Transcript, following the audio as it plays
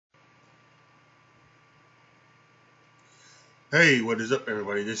Hey, what is up,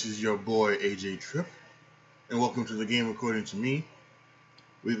 everybody? This is your boy AJ Tripp, and welcome to the Game According to Me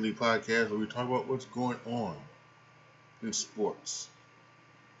weekly podcast where we talk about what's going on in sports.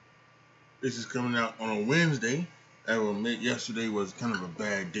 This is coming out on a Wednesday. I will admit yesterday was kind of a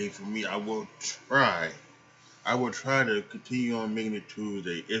bad day for me. I will try to continue on making it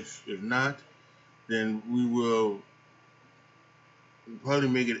Tuesday. If not, then we will probably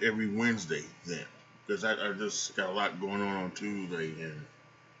make it every Wednesday then, because I just got a lot going on Tuesday, and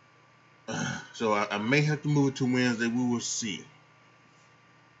so I may have to move it to Wednesday. We will see.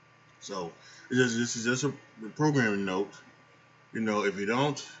 So this is just a programming note. If you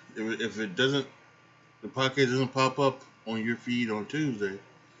don't, if it doesn't, the podcast doesn't pop up on your feed on Tuesday,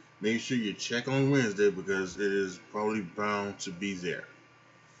 make sure you check on Wednesday because it is probably bound to be there.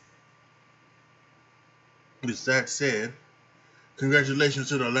 With that said, congratulations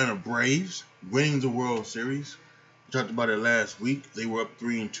to the Atlanta Braves winning the World Series. We talked about it last week. They were up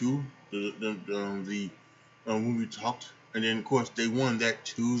 3-2. When we talked, and then of course they won that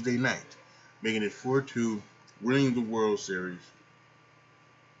Tuesday night, making it 4-2, winning the World Series.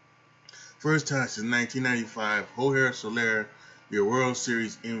 First time since 1995, Jorge Soler, the World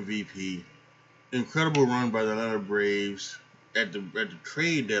Series MVP. Incredible run by the Atlanta Braves. At the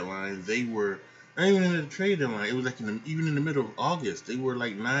trade deadline, they were not even in the trade deadline. It was like even in the middle of August, they were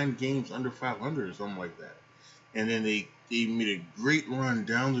like 9 games under 500 or something like that. And then they made a great run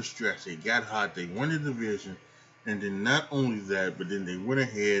down the stretch. They got hot. They won the division, and then not only that, but then they went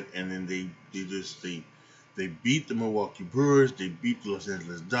ahead and then they beat the Milwaukee Brewers, they beat the Los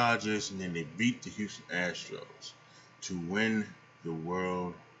Angeles Dodgers, and then they beat the Houston Astros to win the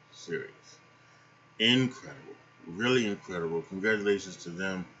World Series. Incredible. Really incredible. Congratulations to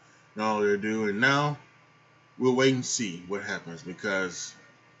them and all they're doing. And now we'll wait and see what happens because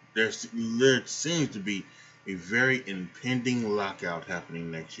there seems to be a very impending lockout happening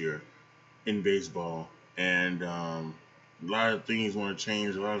next year in baseball. And a lot of things want to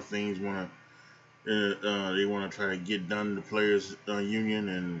change. A lot of things they want to try to get done in the players' union,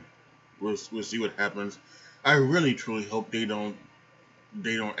 and we'll see what happens. I really truly hope they don't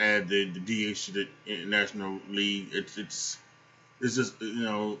add the DH to the National League. It's just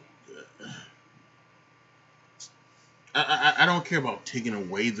I don't care about taking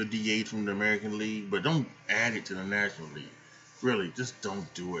away the DH from the American League, but don't add it to the National League. Really, just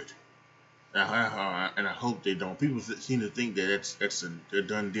don't do it. And I hope they don't. People seem to think that that's a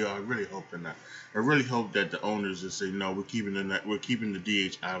done deal. I really hope they're not. I really hope that the owners just say no. We're keeping the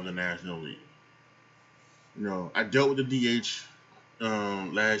DH out of the National League. I dealt with the DH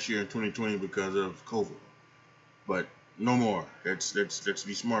last year in 2020 because of COVID, but no more. Let's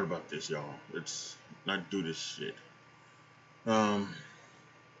be smart about this, y'all. Let's not do this shit.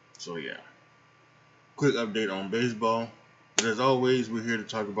 So yeah, quick update on baseball. But as always, we're here to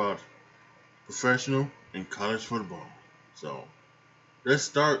talk about professional and college football. So let's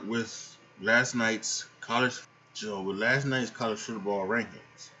start with last night's college. So with last night's college football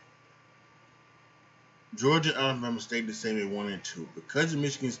rankings, Georgia and Alabama stayed the same at 1-2. Because of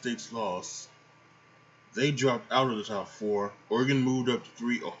Michigan State's loss, they dropped out of the top four. Oregon moved up to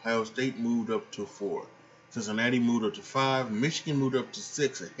 3. Ohio State moved up to 4. Cincinnati moved up to 5. Michigan moved up to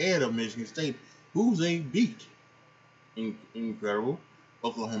 6 ahead of Michigan State, who they beat. Incredible.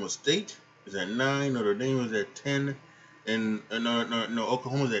 Oklahoma State is at 9. Notre Dame is at 10. And no,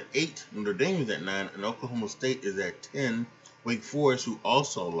 Oklahoma's at 8. Notre Dame is at 9. And Oklahoma State is at 10. Wake Forest, who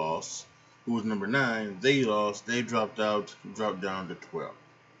also lost, who was number 9, they lost. They dropped down to 12.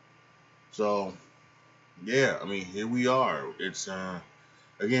 So, yeah, I mean, here we are. It's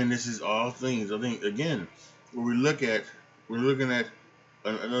again, this is all things. I think again, when we're looking at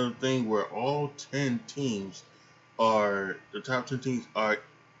another thing where all 10 teams the top 10 teams are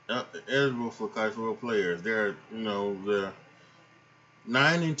eligible for college football players. They're the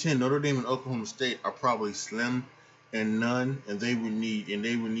 9 and 10. Notre Dame and Oklahoma State are probably slim and none, and they would need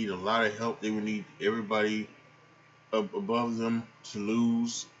a lot of help. They would need everybody above them to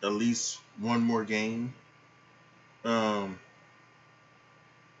lose at least one more game. And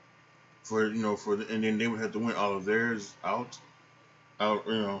then they would have to win all of theirs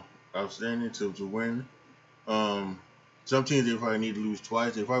outstanding to win. Some teams they probably need to lose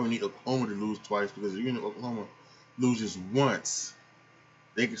twice. They probably need Oklahoma to lose twice because even if Oklahoma loses once,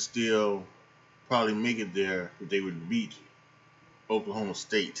 they could still probably make it there if they would beat Oklahoma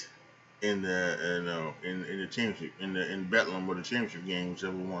State in the championship in Bedlam or the championship game,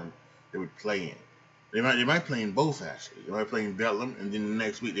 whichever one they would play in. They might play in both actually. They might play in Bedlam, and then the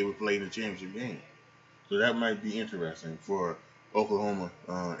next week they would play in the championship game. So that might be interesting for Oklahoma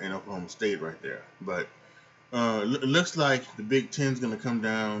and Oklahoma State right there. But It looks like the Big Ten's going to come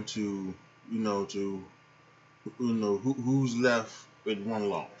down to who's left with one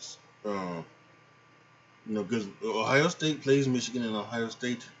loss. Because Ohio State plays Michigan and Ohio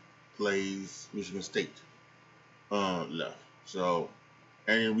State plays Michigan State left. So,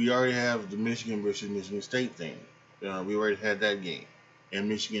 and we already have the Michigan versus Michigan State thing. We already had that game, and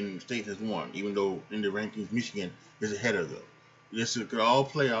Michigan State has won, even though in the rankings Michigan is ahead of them. This could all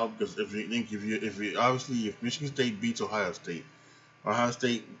play out because if Michigan State beats Ohio State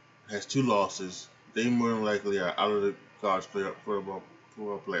has 2 losses. They more than likely are out of the college football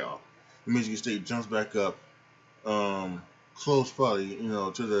playoff. Michigan State jumps back up, close probably,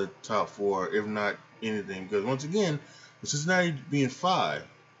 to the top 4, if not anything. Because once again, with Cincinnati being 5,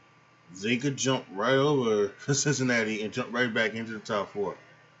 they could jump right over Cincinnati and jump right back into the top 4.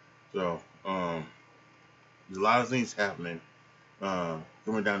 So, there's a lot of things happening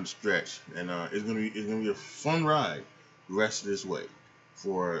coming down the stretch, and it's gonna be a fun ride the rest of this way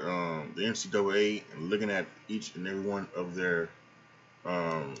for the NCAA, and looking at each and every one of their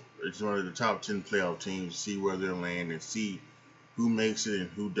each one of the top 10 playoff teams, see where they land and see who makes it and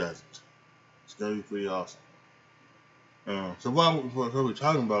who doesn't. It's gonna be pretty awesome. So while we're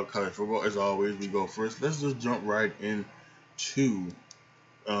talking about college football, as always, we go first. Let's just jump right into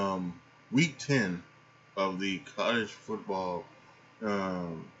week 10 of the college football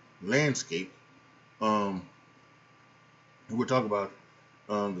landscape. We'll talk about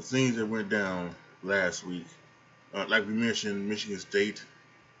the things that went down last week. Like we mentioned, Michigan State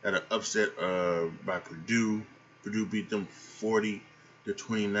had an upset by Purdue. Purdue beat them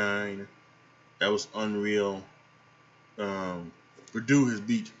 40-29. That was unreal. Purdue has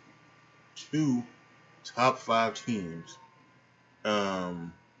beat 2 top 5 teams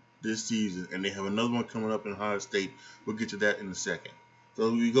this season, and they have another one coming up in Ohio State. We'll get to that in a second.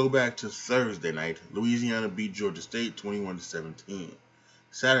 So we go back to Thursday night. Louisiana beat Georgia State 21-17.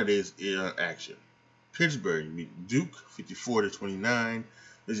 Saturday's action. Pittsburgh beat Duke 54-29.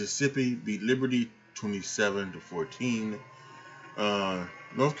 Mississippi beat Liberty 27-14.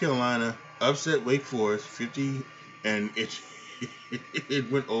 North Carolina upset Wake Forest 50, and it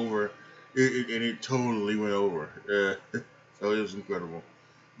went over. It totally went over. So it was incredible.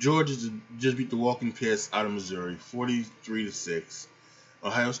 Georgia just beat the Walking Piss out of Missouri 43-6.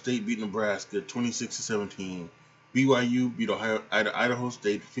 Ohio State beat Nebraska 26-17. BYU beat Idaho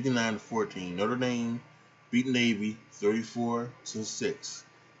State 59-14. Notre Dame beat Navy 34-6.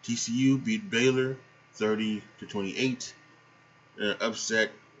 TCU beat Baylor 30-28.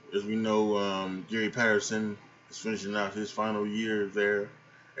 Upset, as we know, Gary Patterson is finishing out his final year there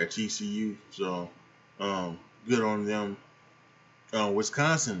at TCU. So good on them.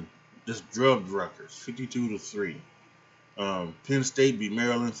 Wisconsin just drubbed Rutgers 52-3. Penn State beat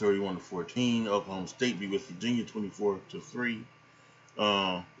Maryland 31-14. Oklahoma State beat West Virginia 24-3.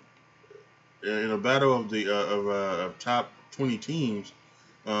 In a battle of the of top 20 teams,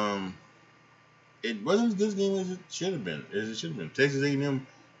 it wasn't as good a game as it should have been. Texas A&M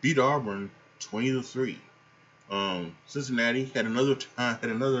beat Auburn 20-3. Cincinnati had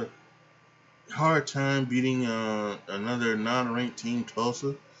another hard time beating another non-ranked team,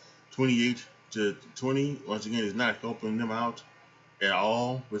 Tulsa, 28-20. Once again, it's not helping them out at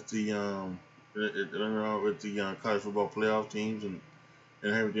all with the college football playoff teams and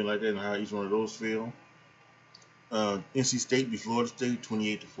everything like that, and how each one of those feel. NC State beat Florida State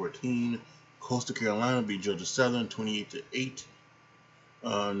 28-14. Coastal Carolina beat Georgia Southern 28-8.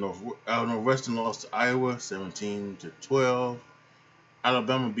 Northwestern lost to Iowa 17-12.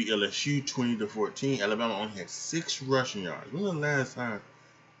 Alabama beat LSU 20-14. Alabama only had 6 rushing yards. When was the last time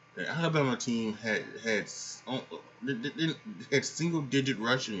the Alabama team had single-digit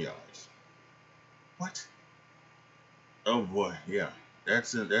rushing yards? What? Oh boy, yeah,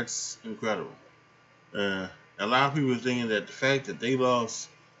 that's incredible. A lot of people are thinking that the fact that they lost,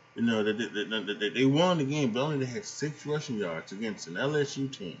 that they won the game, but only they had 6 rushing yards against an LSU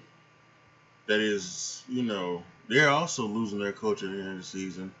team. That is, they're also losing their coach at the end of the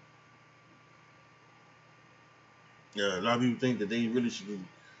season. A lot of people think that they really should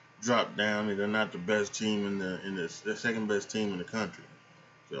drop down and they're not the best team in the second best team in the country.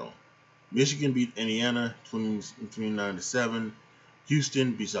 So, Michigan beat Indiana 29-7.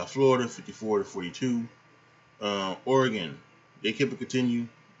 Houston beat South Florida 54-42. Oregon, they kept it continue,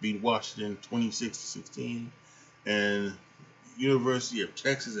 beat Washington 26-16. And University of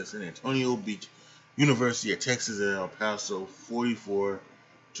Texas at San Antonio beat University of Texas at El Paso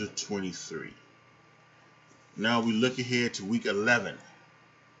 44-23. Now we look ahead to week 11.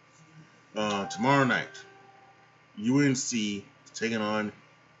 Tomorrow night, UNC is taking on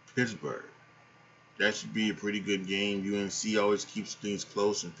Pittsburgh. That should be a pretty good game. UNC always keeps things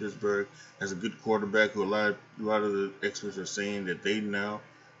close, and Pittsburgh has a good quarterback who a lot of the experts are saying that they now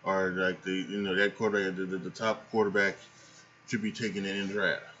are like that quarterback, the top quarterback should be taken in the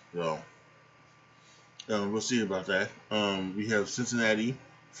draft. So we'll see about that. We have Cincinnati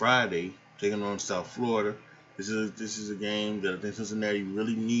Friday taking on South Florida. This is a game that I think Cincinnati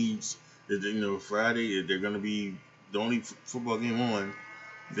really needs. Friday they're going to be the only football game on.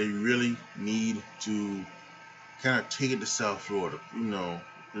 They really need to kind of take it to South Florida. And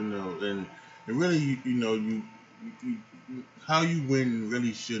really, you how you win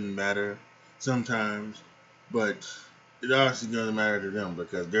really shouldn't matter sometimes, but it obviously doesn't matter to them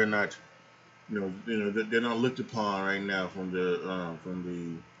because they're not they're not looked upon right now from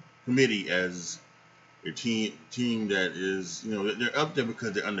the committee as a team that is they're up there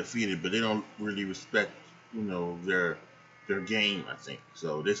because they're undefeated, but they don't really respect their game. I think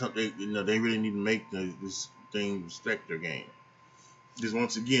so. They really need to make this thing respect their game. Because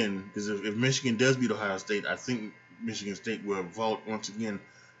once again, because if Michigan does beat Ohio State, I think Michigan State will vault once again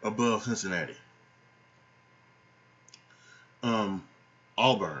above Cincinnati.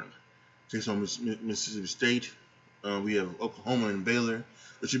 Auburn takes on Mississippi State. We have Oklahoma and Baylor.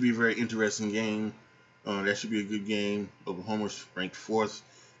 It should be a very interesting game. That should be a good game. Oklahoma's ranked 4th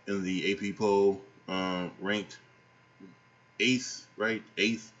in the AP poll, ranked 8th, right?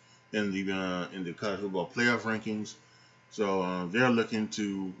 8th in the college football playoff rankings. So they're looking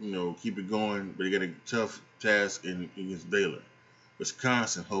to keep it going, but they got a tough task against Baylor.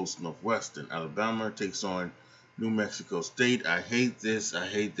 Wisconsin hosts Northwestern. Alabama takes on New Mexico State. I hate this. I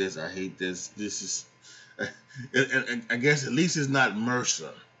hate this. I hate this. This is, I guess at least it's not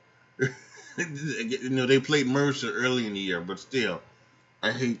Mercer. They played Mercer early in the year, but still,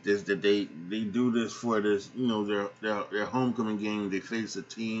 I hate this that they do this for this. Their homecoming game. They face a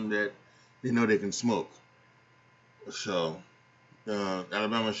team that they know they can smoke. So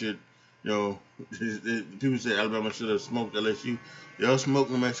Alabama should, people say Alabama should have smoked LSU. They'll smoke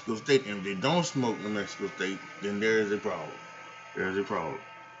New Mexico State, and if they don't smoke New Mexico State, then there is a problem. There is a problem.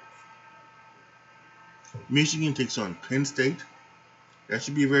 Michigan takes on Penn State. That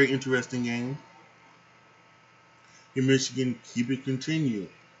should be a very interesting game. Can Michigan keep it continue?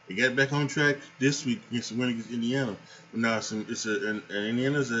 They got back on track this week against the win against Indiana. But now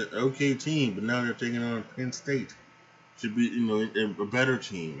Indiana's an okay team, but now they're taking on Penn State. Should be a better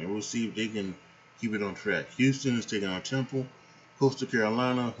team, and we'll see if they can keep it on track. Houston is taking on Temple. Coastal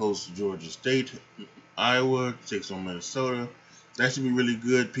Carolina hosts Georgia State. Iowa takes on Minnesota. That should be really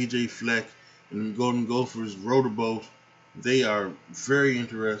good. PJ Fleck and the Golden Gophers row the boat. They are very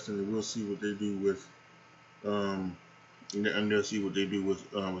interesting, and we'll see what they do with and they'll see what they do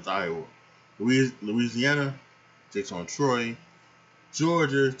with Iowa. Louisiana takes on Troy.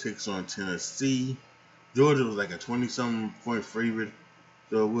 Georgia takes on Tennessee. Georgia was like a 20-something point favorite,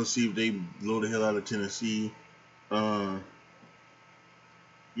 so we'll see if they blow the hell out of Tennessee.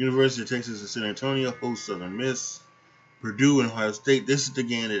 University of Texas at San Antonio hosts Southern Miss. Purdue and Ohio State. This is the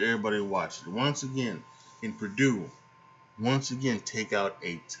game that everybody watched. Once again, in Purdue, take out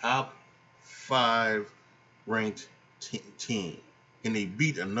a top 5 ranked team. And they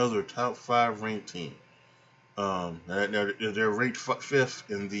beat another top 5 ranked team. They're ranked 5th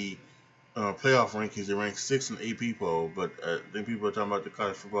in the playoff rankings. They ranked 6th in AP poll, but I think people are talking about the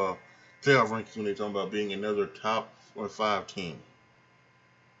college football playoff rankings when they're talking about being another top 5 team.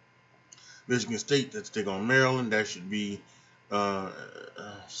 Michigan State, let's take on Maryland. That should be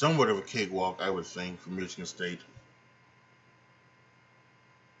somewhat of a cakewalk, I would think, for Michigan State.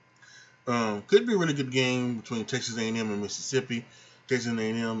 Could be a really good game between Texas A&M and Mississippi. Texas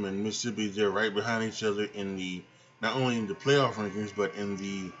A&M and Mississippi, they're right behind each other in not only in the playoff rankings, but in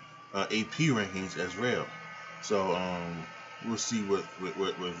the AP rankings as well. So we'll see what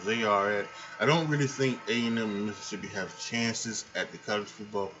they are at. I don't really think A&M and Mississippi have chances at the college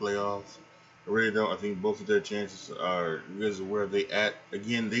football playoffs. I really don't. I think both of their chances are because of where they at.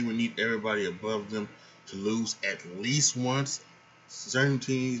 Again, they would need everybody above them to lose at least once. Certain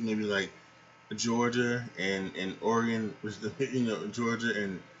teams, maybe like Georgia and Oregon, Georgia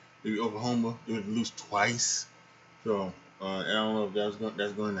and maybe Oklahoma, they would lose twice. So I don't know if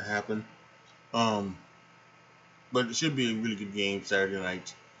that's going to happen. But it should be a really good game Saturday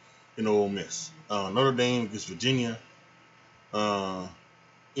night in Ole Miss. Notre Dame against Virginia.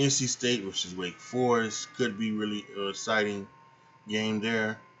 NC State versus Wake Forest could be really exciting game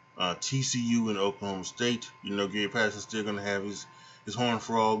there. TCU and Oklahoma State. Gary Patterson's still going to have his Horned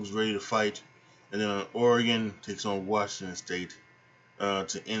Frogs ready to fight. And then Oregon takes on Washington State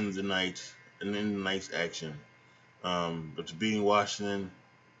to end the night and end the night's action. But to beating Washington,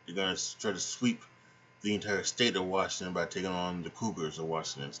 they're going to try to sweep the entire state of Washington by taking on the Cougars of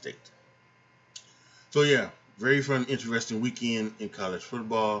Washington State. So yeah, very fun, interesting weekend in college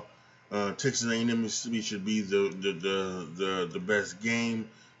football. Texas A&M Mississippi should be the best game,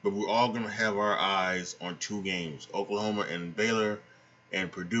 but we're all gonna have our eyes on two games: Oklahoma and Baylor,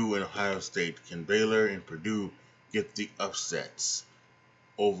 and Purdue and Ohio State. Can Baylor and Purdue get the upsets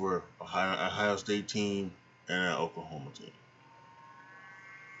over Ohio State team and an Oklahoma team?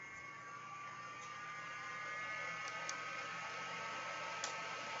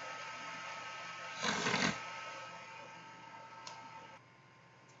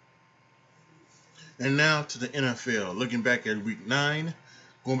 And now to the NFL. Looking back at Week 9,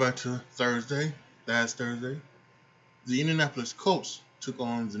 going back to last Thursday, the Indianapolis Colts took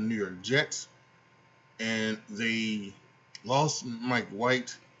on the New York Jets, and they lost Mike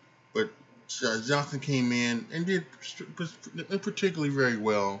White, but Johnson came in and did particularly very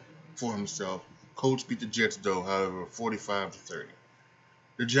well for himself. Colts beat the Jets, though, however, 45-30.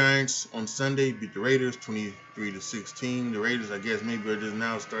 The Giants on Sunday beat the Raiders 23-16. The Raiders, I guess, maybe are just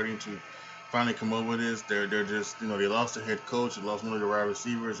now starting to finally come up with this. They're just, they lost their head coach, they lost one of their wide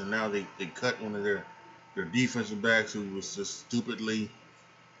receivers, and now they cut one of their defensive backs who was just stupidly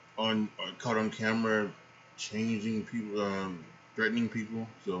caught on camera changing people, threatening people.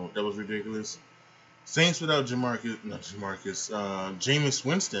 So that was ridiculous. Saints without Jameis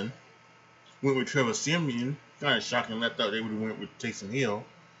Winston went with Trevor Siemian. Kind of shocking. I thought they would have went with Taysom Hill.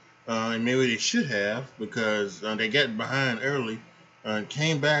 And maybe they should have, because they got behind early,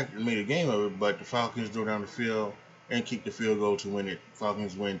 came back and made a game of it, but the Falcons drove down the field and kicked the field goal to win it.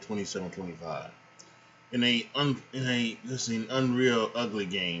 Falcons win 27-25. In an unreal ugly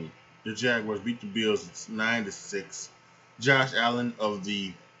game, the Jaguars beat the Bills 9-6. Josh Allen of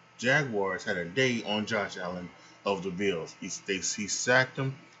the Jaguars had a day on Josh Allen of the Bills. He sacked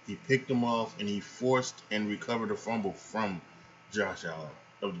him, he picked him off, and he forced and recovered a fumble from Josh Allen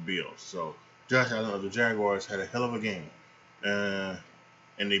of the Bills. So Josh Allen of the Jaguars had a hell of a game, and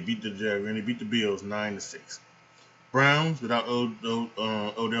they beat the Bills 9-6. Browns without Odell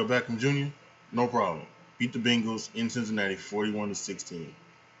Beckham Jr. No problem. Beat the Bengals in Cincinnati 41-16.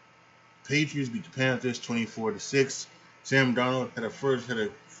 Patriots beat the Panthers 24-6. Sam Darnold had a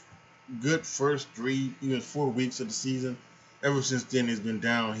good first 4 weeks of the season. Ever since then, it's been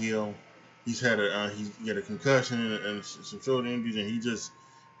downhill. He had a concussion and some shoulder injuries, and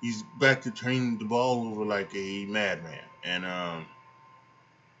he's back to turning the ball over like a madman. And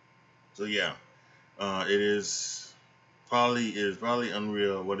so yeah, it is probably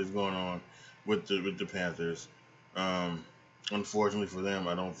unreal what is going on with the Panthers. Unfortunately for them,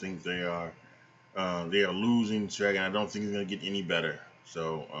 I don't think they are losing track, and I don't think it's going to get any better.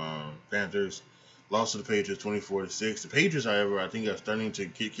 So Panthers lost to the Patriots 24-6. The Patriots, however, I think are starting to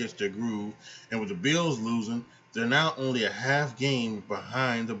catch their groove, and with the Bills losing, they're now only a half game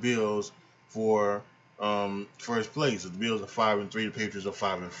behind the Bills for first place. The Bills are 5-3, the Patriots are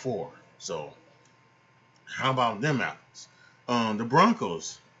 5-4. So how about them apples? The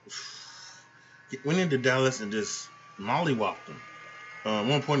Broncos went into Dallas and just mollywopped them. At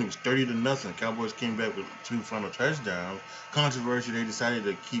one point, it was 30-0. Cowboys came back with 2 final touchdowns. Controversy, they decided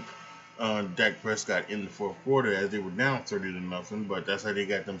to keep Dak Prescott in the fourth quarter as they were down 30-0. But that's how they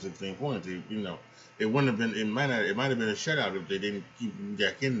got them 16 points. It wouldn't have been. It might have been a shutout if they didn't keep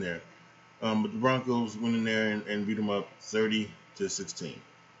Dak in there. But the Broncos went in there and beat them up 30-16.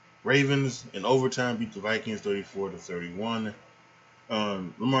 Ravens in overtime beat the Vikings 34-31.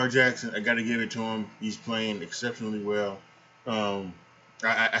 Lamar Jackson, I got to give it to him. He's playing exceptionally well.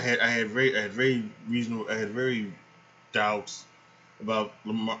 I had very doubts about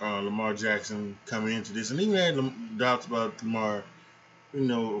Lamar Jackson coming into this, and even had doubts about Lamar,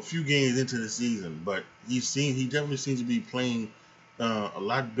 a few games into the season. But he definitely seems to be playing a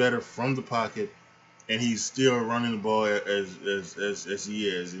lot better from the pocket, and he's still running the ball as he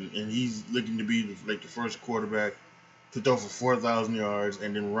is, and he's looking to be like the first quarterback to throw for 4,000 yards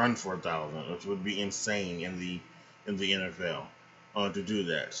and then run for 1,000, which would be insane in the NFL to do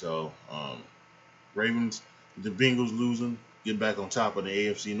that. So Ravens, the Bengals losing, get back on top of the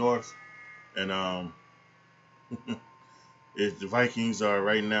AFC North, and the Vikings are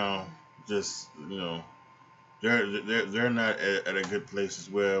right now just they're not at a good place as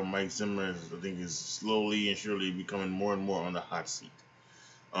well. Mike Zimmer, I think, is slowly and surely becoming more and more on the hot seat.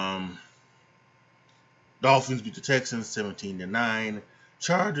 Dolphins beat the Texans 17-9.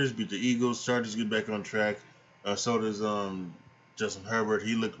 Chargers beat the Eagles. Chargers get back on track. So does Justin Herbert.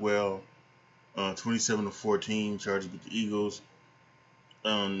 He looked well. 27-14. Chargers beat the Eagles.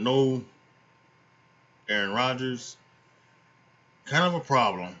 No Aaron Rodgers. Kind of a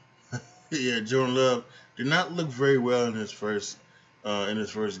problem. Yeah, Jordan Love did not look very well in his first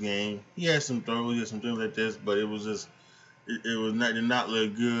game. He had some throws, he had some things like this, but it was just it was not did not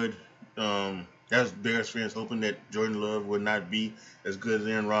look good. That's Bears fans hoping that Jordan Love would not be as good as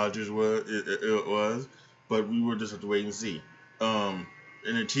Aaron Rodgers was, but we will just have to wait and see. And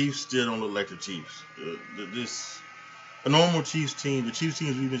the Chiefs still don't look like the Chiefs. This a normal Chiefs team, the Chiefs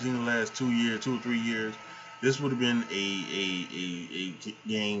teams we've been seeing the last 2 years, 2 or 3 years, this would have been a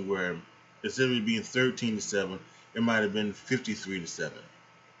game where instead of it being 13-7, it might have been 53-7.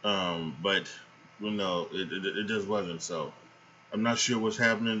 But it just wasn't. So I'm not sure what's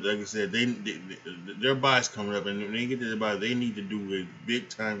happening. Like I said, their buy's coming up, and when they get to their buy, they need to do a big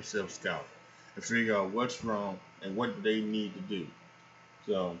time self scout and figure out what's wrong and what do they need to do.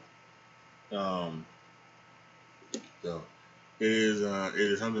 So, um, so it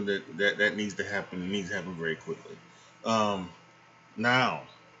is something that needs to happen. It needs to happen very quickly. Um, Now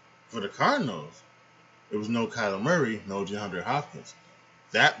for the Cardinals, it was no Kyler Murray, no DeAndre Hopkins.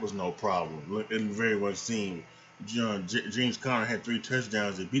 That was no problem. It very much seemed. James Conner had 3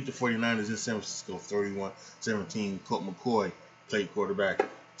 touchdowns. They beat the 49ers in San Francisco 31-17. Colt McCoy played quarterback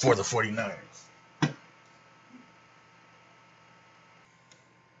for the 49ers.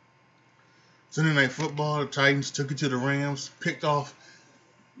 Sunday Night Football, the Titans took it to the Rams, picked off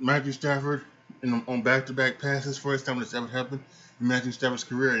Matthew Stafford on back-to-back passes. First time this ever happened in Matthew Stafford's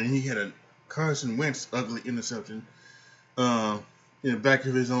career, and he had a Carson Wentz ugly interception in the back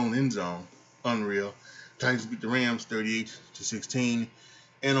of his own end zone. Unreal. Titans beat the Rams 38-16.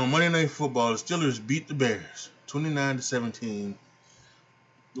 And on Monday Night Football, the Steelers beat the Bears 29-17.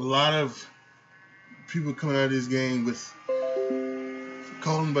 A lot of people coming out of this game with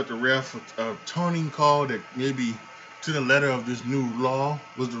calling about the ref a turning call that maybe to the letter of this new law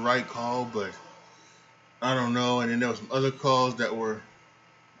was the right call, but I don't know. And then there were some other calls that were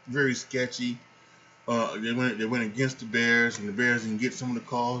very sketchy. They went against the Bears, and the Bears didn't get some of the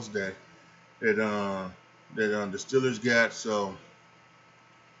calls that the Steelers got. So,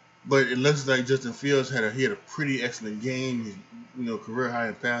 but it looks like Justin Fields had a pretty excellent game. His, career high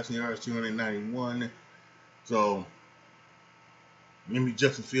in passing yards, 291. So maybe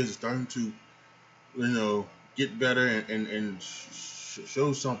Justin Fields is starting to, get better and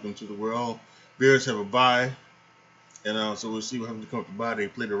show something to the world. Bears have a bye, and so we'll see what happens to come up the bye. They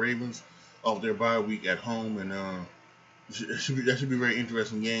play the Ravens off their bye week at home, and that should be a very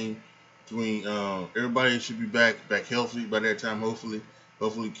interesting game. Between everybody should be back healthy by that time. Hopefully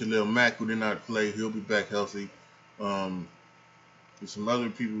Khalil Mack, who did not play, he'll be back healthy. And some other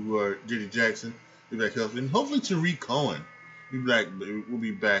people who are J.D. Jackson will be back healthy, and hopefully Tariq Cohen will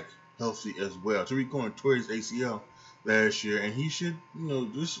be back healthy as well. Tariq Cohen tore his ACL last year, and he should,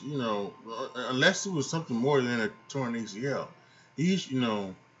 unless it was something more than a torn ACL,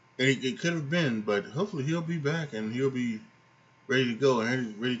 and it could have been, but hopefully he'll be back and he'll be ready to go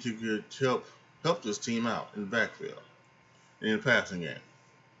and ready to help this team out in the backfield in the passing game.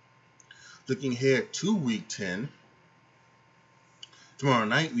 Looking ahead to Week 10, tomorrow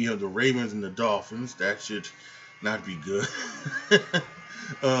night we have the Ravens and the Dolphins. That should not be good.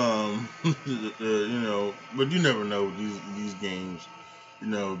 But you never know with these games.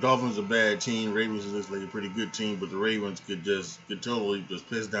 Dolphins are a bad team. Ravens looks like a pretty good team, but the Ravens could totally just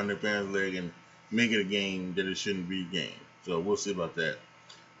piss down their pants leg and make it a game that it shouldn't be a game. So we'll see about that.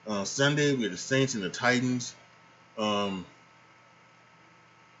 Sunday we have the Saints and the Titans.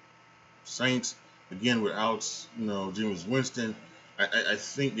 Saints again without Jameis Winston. I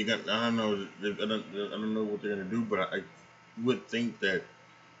think they got. I don't know what they're gonna do, but I would think that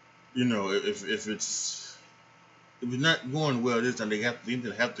if it's not going well this time, they have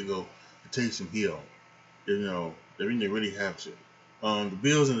to go to Taysom Hill. They really have to. The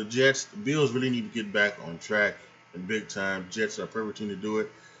Bills and the Jets. The Bills really need to get back on track in big time. Jets are a perfect team to do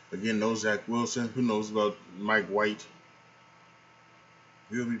it. Again, no Zach Wilson. Who knows about Mike White?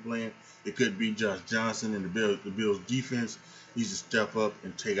 He'll be playing. It could be Josh Johnson, and the Bills defense needs to step up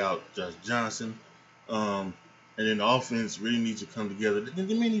and take out Josh Johnson. And then the offense really needs to come together.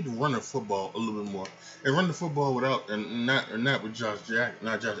 They may need to run the football a little bit more and run the football not with Josh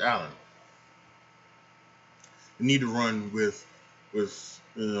Allen. They need to run with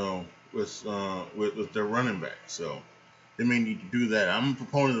their running back. So they may need to do that. I'm a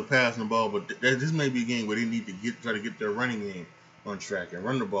proponent of passing the ball, but this may be a game where they need to try to get their running game on track and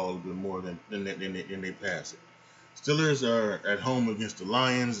run the ball a little bit more than they pass it. Steelers are at home against the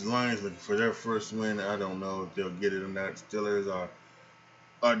Lions. The Lions looking for their first win. I don't know if they'll get it or not. Steelers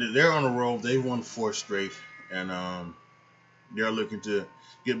they're on a roll. They won 4 straight, and they're looking to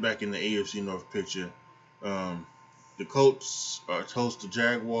get back in the AFC North picture. The Colts host the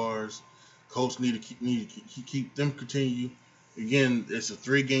Jaguars. Colts keep them continue. Again, it's a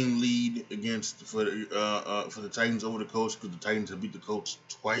 3-game lead for the Titans over the Colts because the Titans have beat the Colts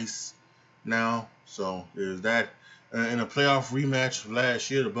twice now. So there's that. In a playoff rematch last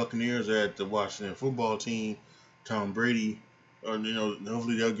year, the Buccaneers at the Washington football team, Tom Brady,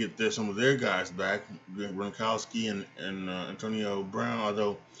 hopefully they'll get some of their guys back, Gronkowski and Antonio Brown.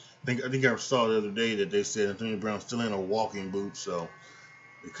 Although I think I saw the other day that they said Antonio Brown's still in a walking boot, so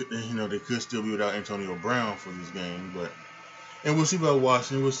they could still be without Antonio Brown for this game. And we'll see about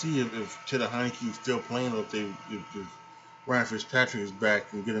Washington. We'll see if Taylor Heinicke is still playing, or if Ryan Fitzpatrick is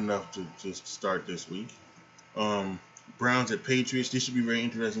back and good enough to start this week. Browns at Patriots. This should be a very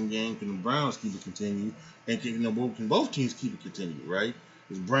interesting game. Can the Browns keep it continue? And can both teams keep it continue, right?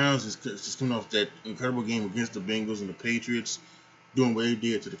 Because Browns is just coming off that incredible game against the Bengals, and the Patriots doing what they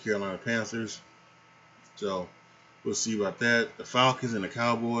did to the Carolina Panthers. So we'll see about that. The Falcons and the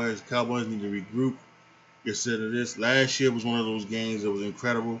Cowboys. The Cowboys need to regroup. Instead of this, last year was one of those games that was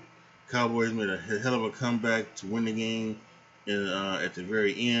incredible. Cowboys made a hell of a comeback to win the game, and at the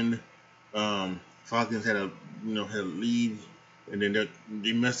very end, Falcons had a lead, and then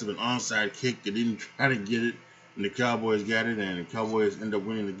they messed up an onside kick. They didn't try to get it, and the Cowboys got it, and the Cowboys end up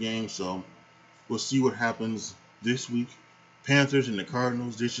winning the game. So we'll see what happens this week. Panthers and the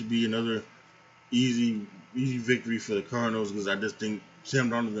Cardinals. This should be another easy victory for the Cardinals, because I just think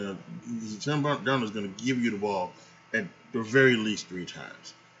Sam Darnold is going to give you the ball at the very least 3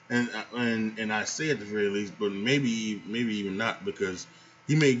 times, and I say at the very least, but maybe even not, because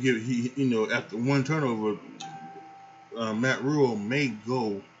he may after one turnover, Matt Rule may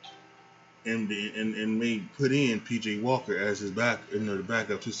go and may put in PJ Walker as his the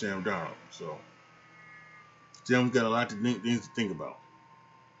backup to Sam Darnold. So Sam's got a lot of things to think about.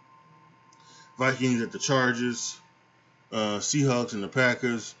 Vikings at the Chargers. Seahawks and the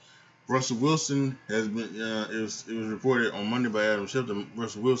Packers. Russell Wilson has been. It was reported on Monday by Adam Schefter.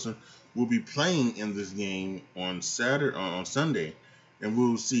 Russell Wilson will be playing in this game on Sunday, and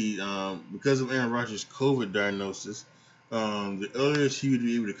we'll see. Because of Aaron Rodgers' COVID diagnosis, the earliest he would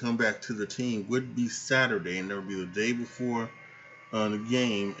be able to come back to the team would be Saturday, and that would be the day before the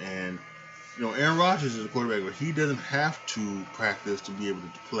game. And Aaron Rodgers is a quarterback, but he doesn't have to practice to be able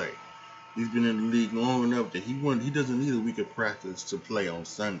to play. He's been in the league long enough that he doesn't need a week of practice to play on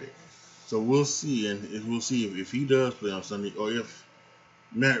Sunday. So we'll see, and we'll see if he does play on Sunday, or if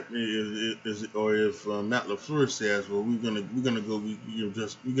Matt LaFleur says, well, we're gonna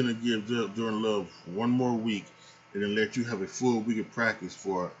give Jordan Love one more week, and then let you have a full week of practice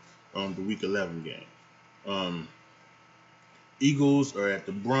for the Week 11 game. Eagles are at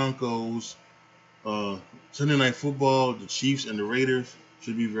the Broncos. Sunday Night Football, the Chiefs and the Raiders.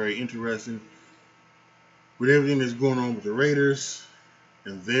 Should be very interesting. With everything that's going on with the Raiders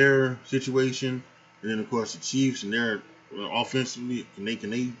and their situation, and then of course the Chiefs and their offensively, can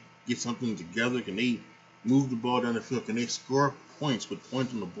they get something together? Can they move the ball down the field? Can they score points with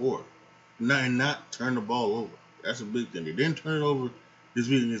points on the board, and not turn the ball over? That's a big thing. They didn't turn it over this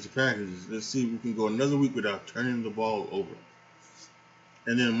week against the Packers. Let's see if we can go another week without turning the ball over.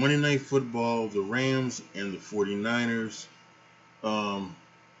 And then Monday Night Football, the Rams and the 49ers.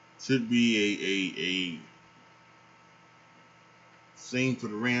 Should be a thing for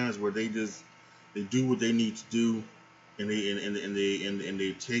the Rams where they do what they need to do, and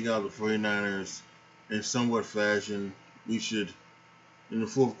they take out the 49ers in somewhat fashion. We should, in the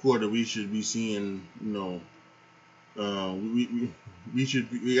fourth quarter, we should be seeing we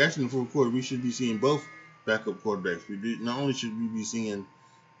should be actually in the fourth quarter we should be seeing both backup quarterbacks. Not only should we be seeing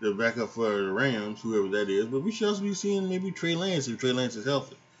the backup for the Rams, whoever that is, but we should also be seeing maybe Trey Lance if Trey Lance is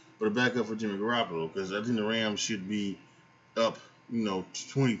healthy, or the backup for Jimmy Garoppolo, because I think the Rams should be up, 20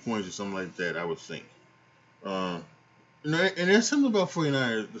 points or something like that, I would think. And there's something about the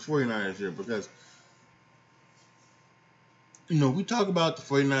 49ers here, because we talk about the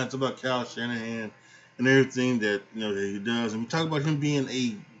 49ers, about Kyle Shanahan and everything that that he does, and we talk about him being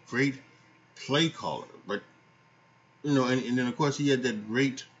a great play caller, but and then of course he had that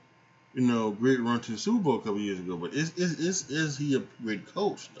great run to the Super Bowl a couple years ago. But is he a great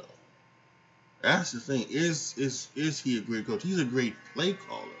coach though? That's the thing. Is he a great coach? He's a great play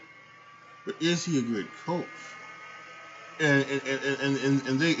caller, but is he a great coach? And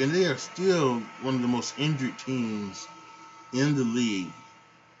they are still one of the most injured teams in the league.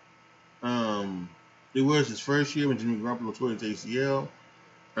 It was his first year when Jimmy Garoppolo tore his ACL.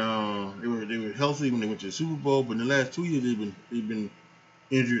 They were healthy when they went to the Super Bowl, but in the last 2 years they've been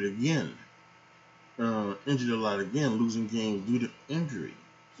injured again. Injured a lot again, losing games due to injury.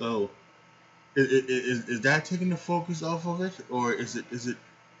 So is that taking the focus off of it, or is it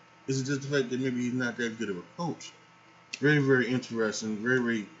Is it just the fact that maybe he's not that good of a coach? Very, very interesting.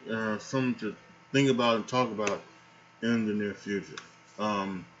 Very, something to think about and talk about in the near future.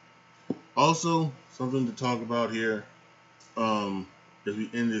 Um, Also, something to talk about here as we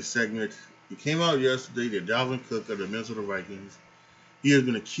end this segment. It came out yesterday that Dalvin Cook of the Minnesota Vikings, he has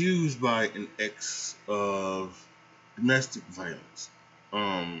been accused by an ex of domestic violence.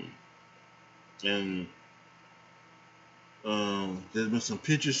 Um, and there's been some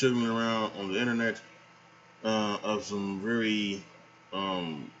pictures circling around on the internet of some very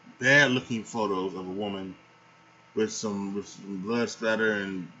bad looking photos of a woman with some blood splatter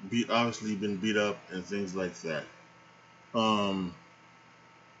and obviously been beat up and things like that. Um,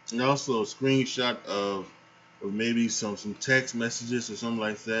 and also a screenshot of maybe some text messages or something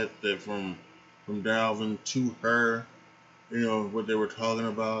like that from Dalvin to her. You know what they were talking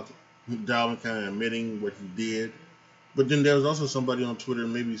about. Dalvin kind of admitting what he did. But then there was also somebody on Twitter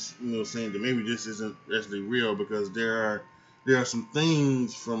maybe saying that maybe this isn't actually real because there are some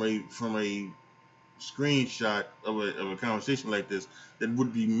things from a screenshot of a conversation like this that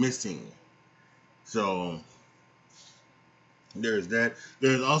would be missing. So there's that.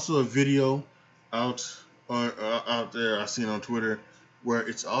 There's also a video out out there I seen on Twitter where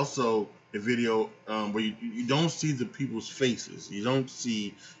it's also a video where you don't see the people's faces. You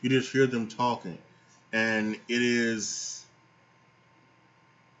just hear them talking, and it is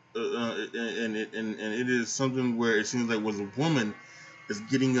and it is something where it seems like was a woman is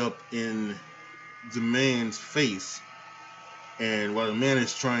getting up in the man's face, and while the man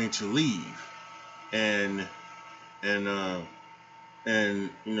is trying to leave, and and and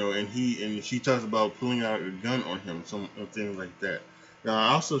she talks about pulling out a gun on him, some things like that. Now,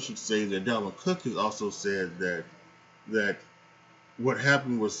 I also should say that Dalvin Cook has also said that what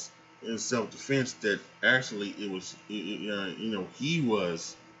happened was in self-defense. That actually it was, he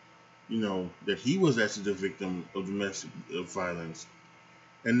was, that he was actually the victim of domestic violence,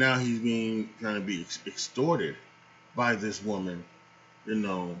 and now he's being trying to be extorted by this woman,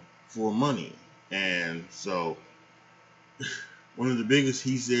 for money, and so one of the biggest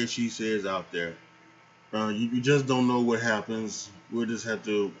he says she says out there. You just don't know what happens. We'll just have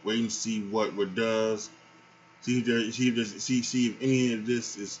to wait and see what does. See if any of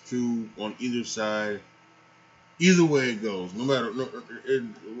this is true on either side. Either way it goes, no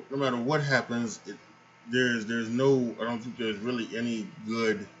matter what happens, there's no. I don't think there's really any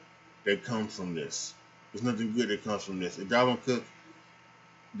good that comes from this. There's nothing good that comes from this. If Dalvin Cook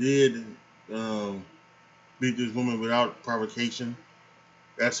did beat this woman without provocation,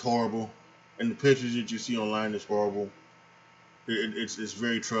 that's horrible. And the pictures that you see online is horrible. It's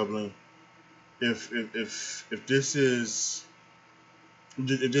very troubling. If this is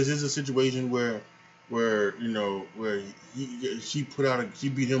if this is a situation where she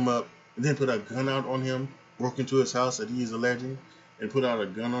beat him up and then put a gun out on him, broke into his house that he is alleging, and put out a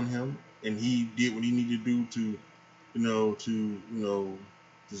gun on him, and he did what he needed to do to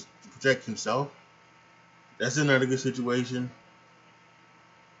protect himself. That's not a good situation.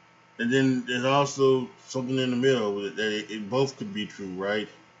 And then there's also something in the middle that it both could be true, right?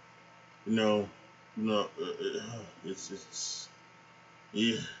 You know, it's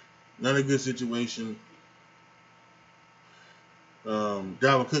yeah, not a good situation.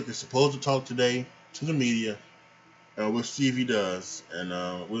 Dalvin Cook is supposed to talk today to the media. We'll see if he does, and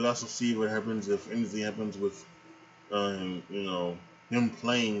we'll also see what happens if anything happens with him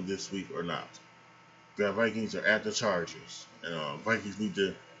playing this week or not. The Vikings are at the Chargers, and Vikings need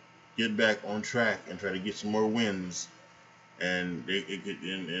to get back on track and try to get some more wins. And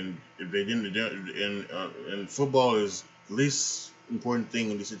if they didn't, and football is the least important thing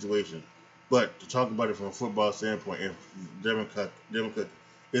in this situation. But to talk about it from a football standpoint, if Devin Cook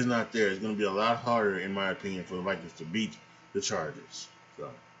is not there, it's going to be a lot harder, in my opinion, for the Vikings to beat the Chargers. So,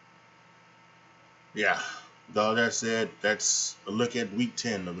 yeah. With all that said, that's a look at Week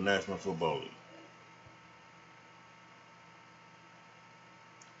 10 of the National Football League.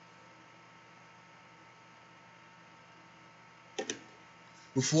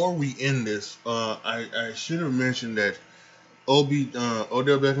 Before we end this, I should have mentioned that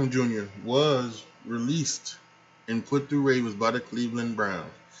Odell Beckham Jr. was released and put through waivers by the Cleveland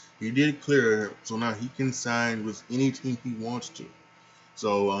Browns. He did clear, so now he can sign with any team he wants to.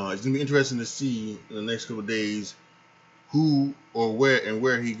 So it's gonna be interesting to see in the next couple of days who or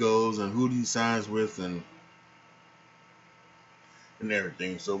where he goes and who he signs with and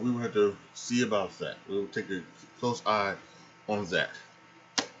everything. So we will have to see about that. We'll take a close eye on that.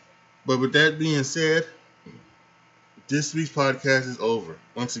 But with that being said, this week's podcast is over.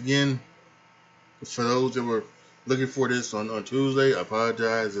 Once again, for those that were looking for this on Tuesday. I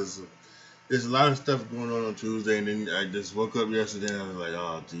apologize. There's a lot of stuff going on Tuesday, and then I just woke up yesterday and I was like,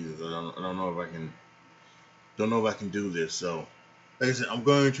 oh Jesus, I don't know if I can do this. So like I said, I'm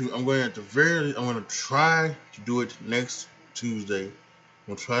going at the very I'm going to try to do it next Tuesday. I'm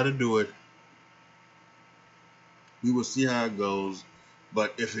going to try to do it. We will see how it goes.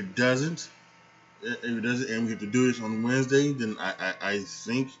 But if it doesn't, and we have to do this on Wednesday, then I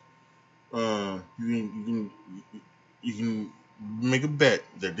think you can make a bet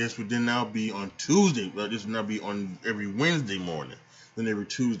that this would then now be on Tuesday. This would now be on every Wednesday morning, then every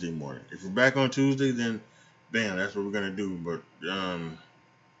Tuesday morning. If we're back on Tuesday, then bam, that's what we're gonna do. But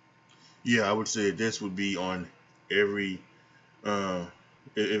yeah, I would say this would be on every. Uh,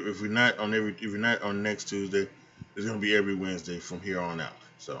 if we're not on next Tuesday, it's gonna be every Wednesday from here on out.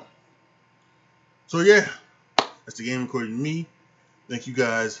 So yeah, that's the game according to me. Thank you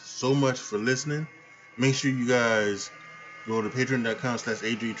guys so much for listening. Make sure you guys go to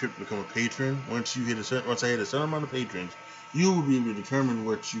patreon.com/AJ Trip to become a patron. Once I hit a certain amount of patrons, you will be able to determine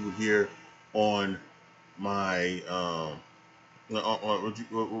what you would hear on my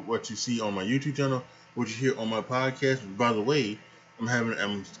what you see on my YouTube channel, what you hear on my podcast. By the way, I'm gonna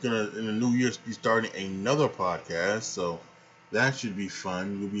in the new year be starting another podcast, so that should be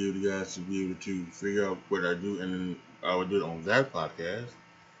fun. You guys will be able to figure out what I do, and then I will do it on that podcast.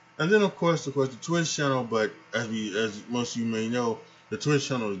 And then of course the Twitch channel. But as most of you may know, the Twitch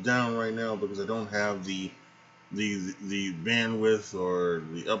channel is down right now because I don't have the bandwidth or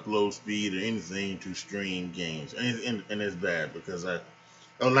the upload speed or anything to stream games. And it's bad because I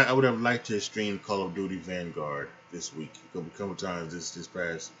would have liked to stream Call of Duty Vanguard this week a couple times this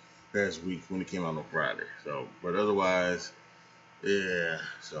past week when it came out on Friday. So, but otherwise, yeah.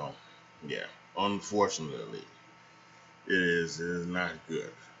 So, yeah. Unfortunately, it is not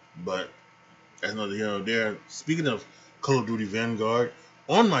good. But as there. Speaking of Call of Duty Vanguard,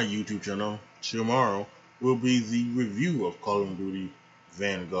 on my YouTube channel tomorrow will be the review of Call of Duty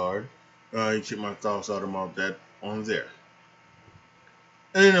Vanguard. You check my thoughts out about that on there.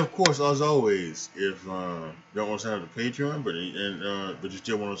 And then, of course, as always, if you don't want to sign up to Patreon, but you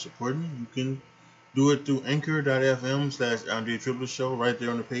still want to support me, you can do it through anchor.fm/Andre Triple Show. Right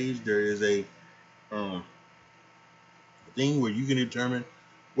there on the page, there is a thing where you can determine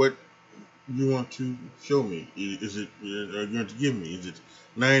what you want to show me. Is it are you going to give me? Is it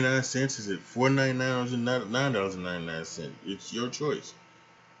 99 cents? Is it $4.99 or is it $9.99? It's your choice.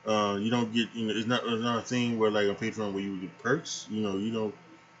 You don't get it's not a thing where like on Patreon where you get perks. You don't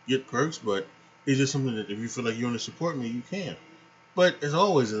get perks, but it's just something that if you feel like you want to support me, you can. But as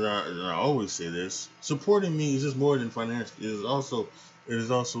always, and I always say this, supporting me is just more than financial. It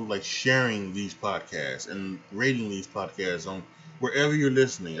is also like sharing these podcasts and rating these podcasts on wherever you're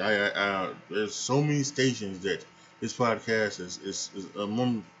listening. There's so many stations that this podcast is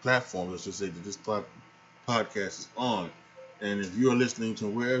among platforms. Let's just say that this podcast is on, and if you're listening to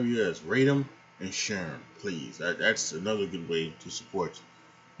wherever you're at, rate them and share them, please. That's another good way to support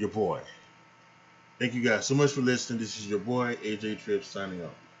your boy. Thank you guys so much for listening. This is your boy, AJ Tripp, signing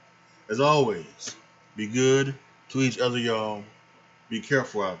off. As always, be good to each other, y'all. Be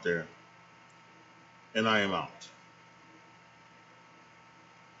careful out there. And I am out.